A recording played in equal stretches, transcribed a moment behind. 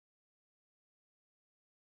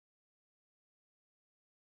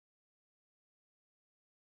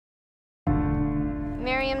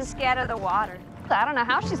Miriam's scared of the water. I don't know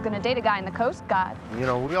how she's gonna date a guy in the Coast Guard. You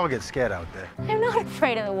know, we all get scared out there. I'm not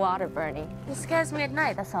afraid of the water, Bernie. It scares me at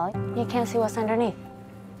night, that's all. You can't see what's underneath.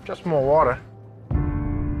 Just more water.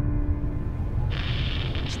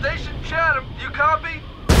 Station Chatham, you copy?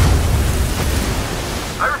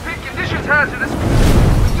 I repeat, conditions hazardous.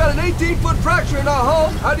 We've got an 18-foot fracture in our hull.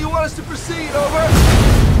 How do you want us to proceed? Over.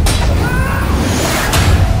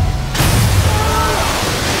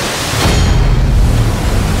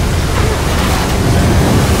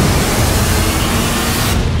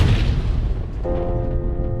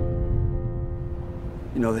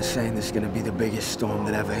 You know, they're saying this is gonna be the biggest storm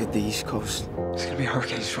that ever hit the East Coast. It's gonna be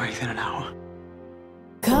hurricane strength in an hour.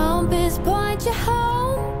 Compass point you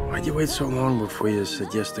home. Why'd you wait so long before you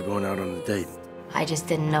said yes to going out on a date? I just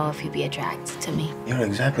didn't know if you'd be attracted to me. You're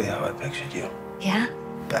exactly how I pictured you. Yeah?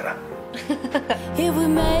 Better. If we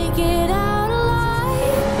make it out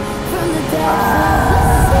alive from the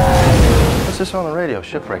depths of the sea. What's this on the radio?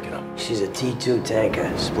 Ship breaking up. She's a T2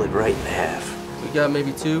 tanker, split right in half. We got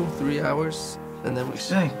maybe 2-3 hours, and then we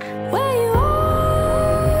sink. Where you are.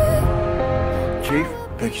 Chief,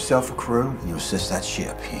 pick yourself a crew and you assist that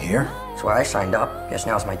ship. You hear? That's why I signed up. Guess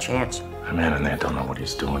now's my chance. The man in there don't know what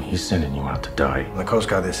he's doing. He's sending you out to die. On the Coast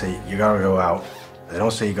Guard, they say you gotta go out. They don't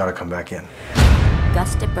say you gotta come back in.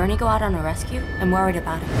 Gus, did Bernie go out on a rescue? I'm worried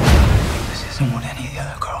about him. This isn't what any of the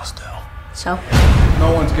other girls do. So?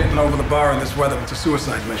 No one's getting over the bar in this weather. It's a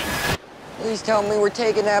suicide mission. Please tell me we're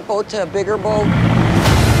taking that boat to a bigger boat.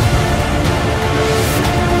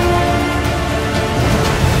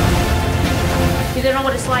 You don't know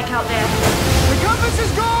what it's like out there. The compass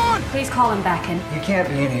is gone! Please call him back in. You can't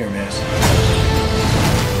be in here, miss.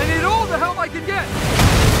 I need all the help I can get!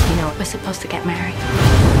 You know, we're supposed to get married.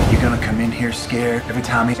 You're gonna come in here scared every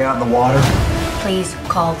time he's out in the water? Please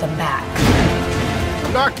call them back.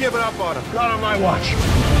 I'm not giving up on him. Not on my watch.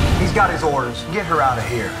 He's got his orders. Get her out of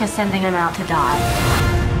here. You're sending him out to die.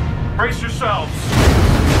 Brace yourselves.